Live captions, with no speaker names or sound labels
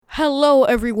Hello,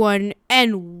 everyone,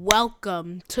 and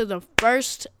welcome to the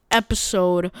first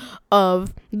episode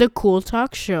of the Cool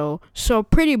Talk Show. So,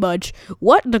 pretty much,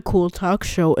 what the Cool Talk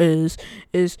Show is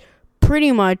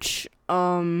pretty much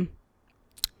a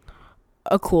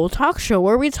cool talk show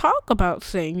where we talk about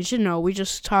things. We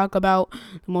just talk about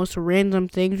the most random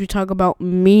things. We talk about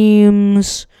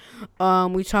memes.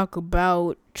 We talk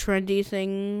about trendy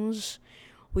things.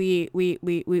 We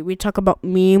talk about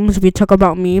memes. We talk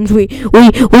about memes. We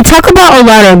talk about a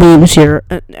lot of memes here.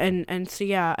 And so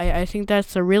yeah, I think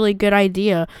that's a really good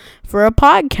idea for a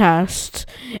podcast.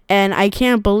 And I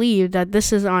can't believe that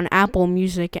this is on Apple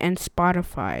Music and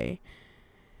Spotify.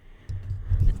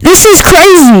 This is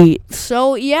crazy.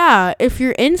 So yeah, if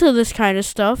you're into this kind of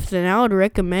stuff, then I would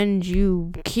recommend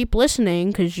you keep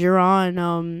listening because you're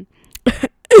on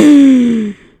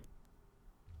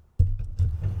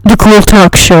the Cool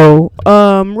Talk Show.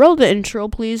 Roll the intro,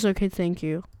 please. Okay, thank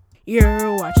you.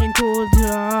 You're watching Cool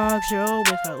Talk Show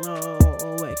with Hello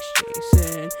X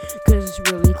Jason, cause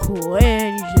it's really cool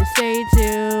and you should stay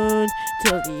tuned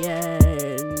till the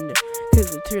end,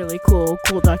 cause it's really cool.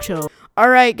 Cool Talk Show.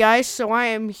 Alright, guys, so I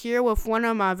am here with one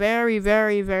of my very,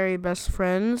 very, very best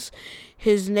friends.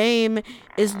 His name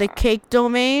is the Cake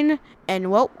Domain, and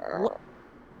what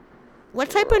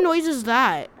type of noise is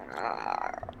that?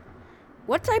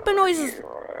 What type of noise is...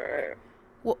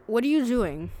 What are you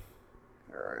doing?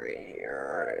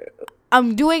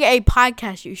 I'm doing a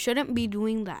podcast. You shouldn't be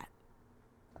doing that.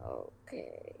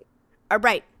 Okay.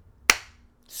 Alright.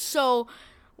 So,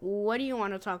 what do you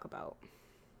want to talk about?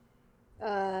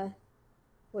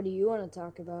 What do you want to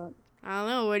talk about? I don't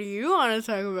know. What do you want to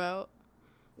talk about?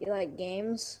 You like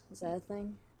games? Is that a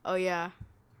thing? Oh, yeah.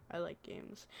 I like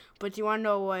games. But do you want to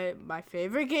know what my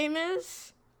favorite game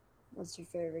is? What's your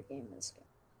favorite game this game?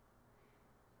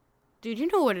 Dude, you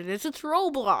know what it is. It's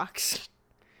Roblox.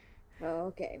 Oh,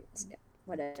 okay.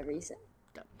 Whatever you say.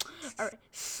 Alright.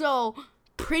 So,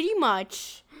 pretty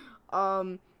much,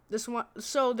 this one...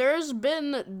 So, there's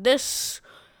been this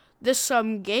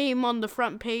game on the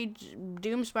front page,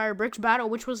 Doomspire Bricks Battle,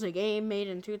 which was a game made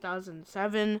in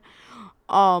 2007.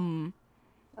 Oh,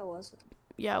 was it?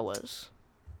 Yeah, it was.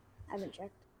 I haven't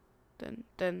checked.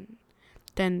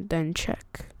 Then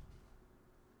check.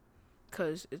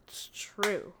 'Cause it's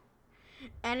true.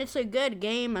 And it's a good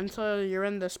game until you're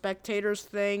in the spectators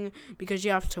thing, because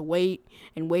you have to wait,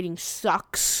 and waiting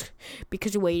sucks,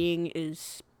 because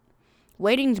waiting's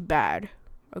bad,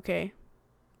 okay?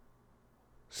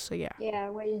 So, yeah. Yeah,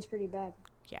 waiting's pretty bad.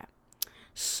 Yeah.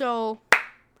 So,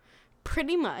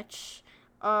 pretty much,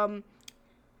 alright,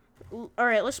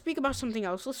 let's speak about something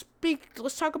else. Let's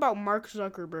talk about Mark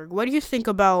Zuckerberg. What do you think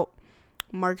about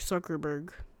Mark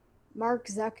Zuckerberg? Mark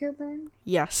Zuckerberg?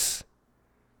 Yes.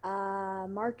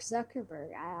 Mark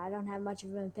Zuckerberg. I don't have much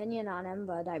of an opinion on him,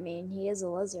 but I mean, he is a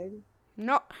lizard.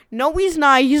 No, he's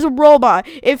not. He's a robot.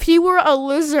 If he were a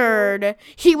lizard,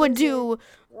 he would do...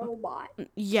 Robot.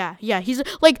 Yeah. He's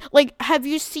like. Have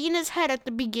you seen his head at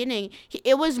the beginning?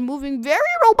 It was moving very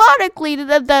robotically.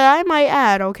 That I might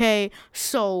add. Okay,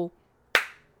 so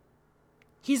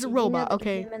he's a robot.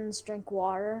 Okay. Humans drink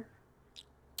water.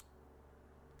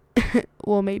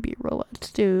 Well, maybe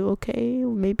robots do. Okay,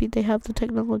 maybe they have the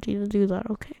technology to do that.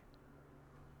 Okay.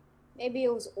 Maybe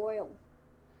it was oil.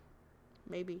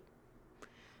 Maybe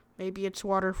it's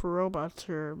water for robots,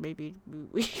 or maybe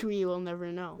we will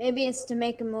never know. Maybe it's to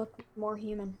make him look more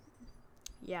human.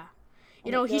 Yeah.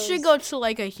 He should go to,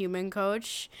 like, a human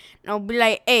coach, and I'll be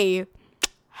like, hey,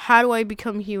 how do I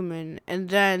become human?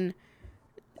 And I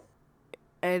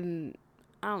don't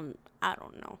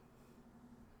know.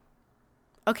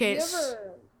 Okay.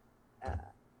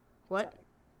 What?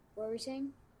 What were we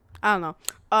saying? I don't know.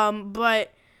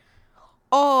 But...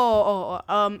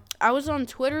 I was on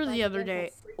Twitter the other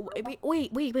day.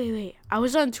 Wait. I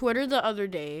was on Twitter the other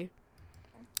day.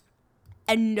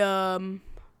 And,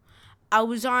 I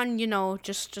was on,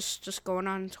 just going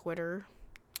on Twitter.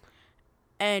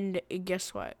 And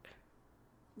guess what?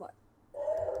 What?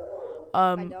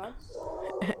 My dogs?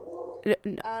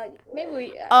 Maybe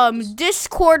we...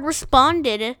 Discord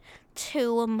responded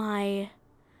to my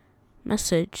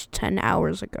message 10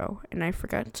 hours ago, and I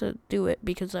forgot to do it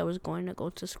because I was going to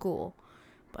go to school.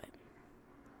 But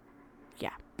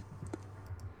yeah.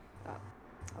 Oh,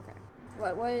 okay.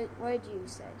 What did you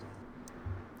say?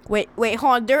 Wait,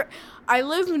 hold on. I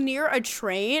live near a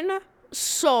train,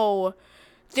 so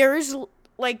there's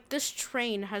like this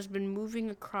train has been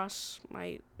moving across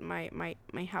my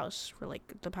house for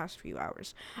like the past few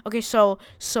hours. Okay, so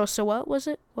what was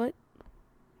it? What?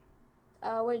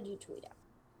 What did you tweet out?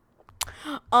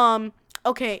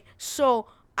 Okay, so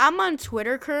I'm on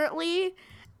Twitter currently,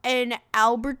 and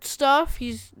Albert stuff.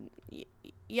 He's the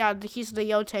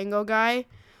Yo Tango guy.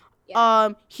 Yeah.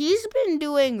 He's been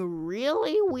doing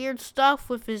really weird stuff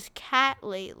with his cat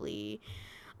lately.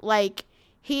 Like,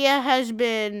 he has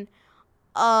been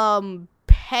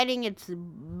petting its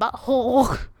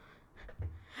butthole.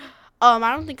 I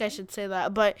don't think I should say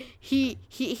that, but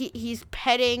he's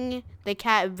petting the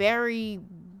cat very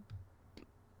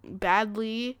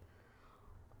badly.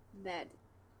 Bad.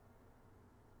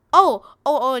 Oh,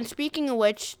 and speaking of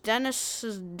which, Dennis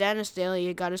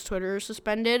Daly got his Twitter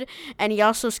suspended, and he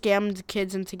also scammed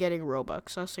kids into getting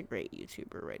Robux. That's a great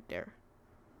YouTuber right there.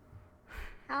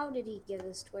 How did he get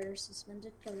his Twitter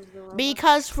suspended?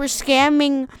 Because for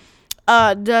scamming,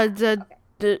 for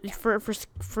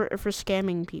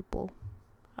scamming people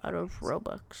out of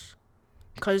Robux.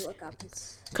 Cause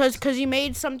he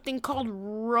made something called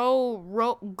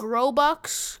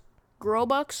Growbucks.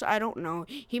 Growbucks? I don't know.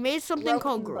 He made something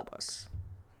called Growbucks.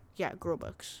 Yeah,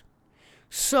 Growbucks.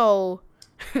 So.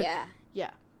 Yeah. Yeah.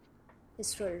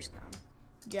 His Twitter's gone.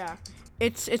 Yeah.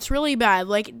 It's really bad.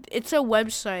 Like, it's a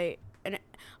website. And,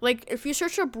 like, if you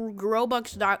search up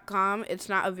Growbucks.com, it's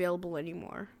not available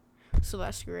anymore. So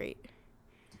that's great.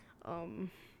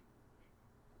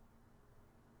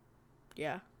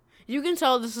 Yeah. You can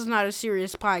tell this is not a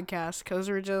serious podcast because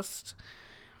we're just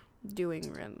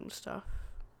doing random stuff.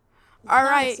 All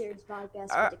right. Podcast,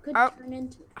 but it could turn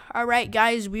into. All right,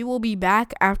 guys, we will be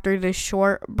back after this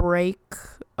short break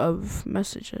of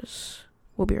messages.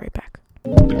 We'll be right back.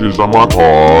 Bitches on my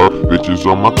car, bitches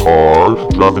on my car.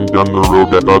 Driving down the road,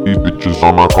 got these bitches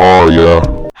on my car, yeah.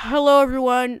 Hello,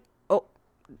 everyone. Oh,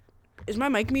 is my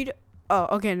mic muted? Oh,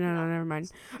 okay, no, never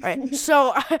mind. All right,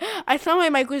 so I thought my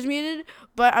mic was muted,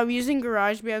 but I'm using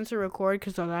GarageBand to record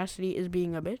because Audacity is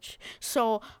being a bitch.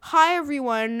 So, hi,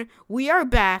 everyone. We are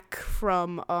back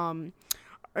from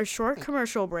a short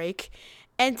commercial break,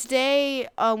 and today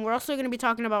we're also going to be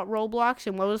talking about Roblox.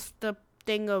 And what was the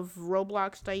thing of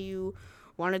Roblox that you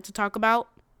wanted to talk about?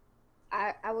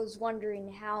 I was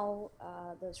wondering how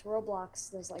those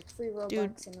like free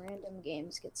Roblox and random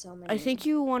games get so many. I think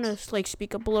you want to like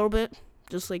speak up a little bit.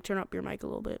 Just like turn up your mic a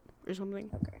little bit or something.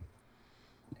 Okay,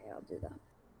 I'll do that.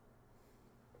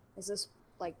 Is this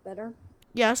like better?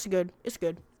 Yeah, it's good. It's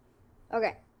good.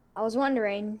 Okay, I was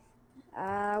wondering.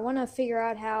 I want to figure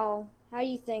out how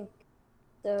you think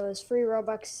those free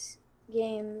Robux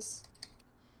games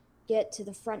get to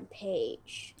the front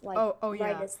page, like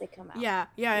right as they come out.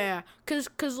 Yeah.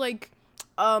 Cause like,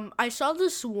 I saw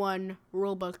this one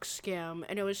Robux scam,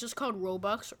 and it was just called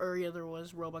Robux, or the other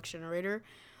was Robux Generator.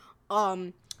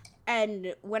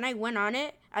 And when I went on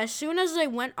it, as soon as I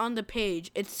went on the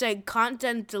page, it said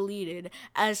content deleted.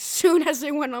 As soon as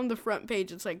I went on the front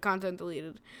page, it said content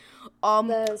deleted.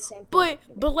 The same but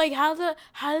like, how did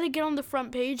they get on the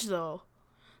front page though?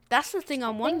 That's the thing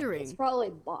I'm wondering. It's probably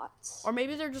bots. Or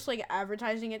maybe they're just like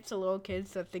advertising it to little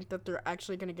kids that think that they're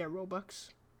actually gonna get Robux.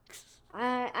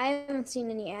 I haven't seen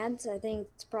any ads. I think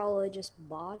it's probably just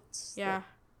bots. Yeah.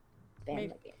 Ban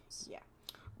the games. Yeah.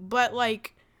 But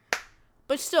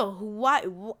still, why?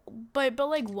 But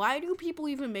like, why do people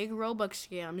even make Robux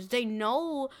scams? They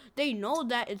know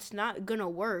that it's not gonna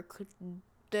work.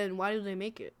 Then why do they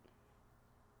make it?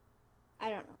 I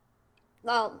don't know.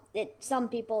 Well, some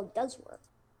people it does work.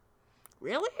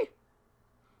 Really?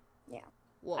 Yeah.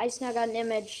 Whoa. I just now got an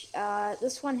image.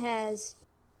 This one has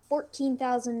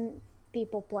 14,000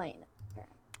 people playing it.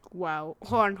 Wow.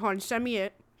 Hold on. Send me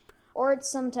it. Or it's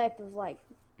some type of like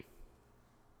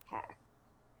hack.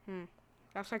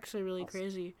 That's actually really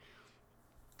crazy.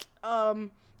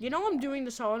 You know, I'm doing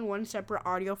this all in one separate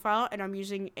audio file, and I'm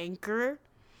using Anchor,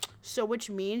 so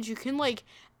which means you can like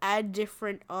add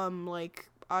different like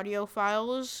audio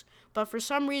files. But for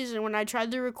some reason, when I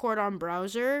tried to record on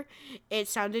browser, it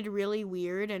sounded really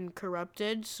weird and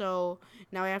corrupted. So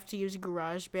now I have to use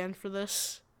GarageBand for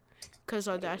this, because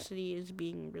Audacity is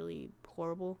being really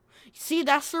horrible. See,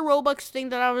 that's the Robux thing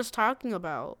that I was talking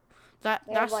about. That's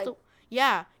the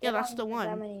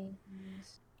one.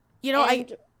 You know,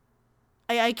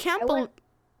 I can't believe.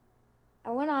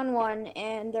 I went on one,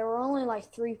 and there were only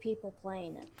like 3 people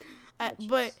playing it.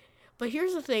 But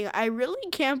here's the thing. I really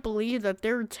can't believe that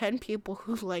there were 10 people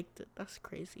who liked it. That's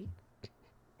crazy.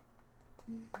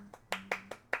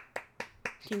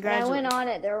 When I went on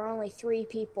it, there were only 3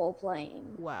 people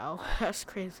playing. Wow, that's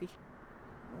crazy.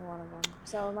 One of them.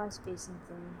 So it must be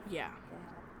something. Yeah.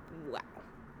 Wow.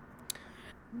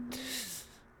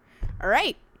 All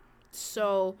right.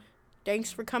 So,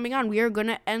 thanks for coming on. We are going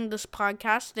to end this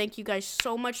podcast. Thank you guys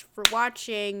so much for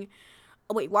watching.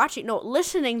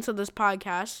 listening to this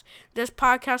podcast. This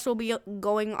podcast will be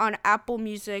going on Apple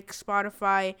Music,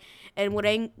 Spotify, and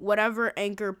whatever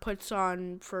Anchor puts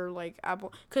on for like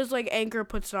Apple, because like Anchor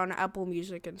puts it on Apple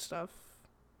Music and stuff.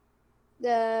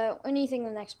 When do you think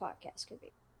the next podcast could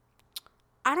be?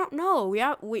 I don't know. We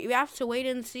have to wait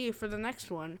and see for the next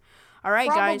one. All right,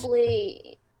 guys.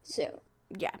 Probably soon.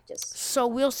 Yeah. Just So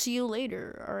we'll see you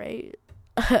later. All right.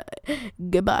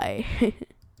 Goodbye.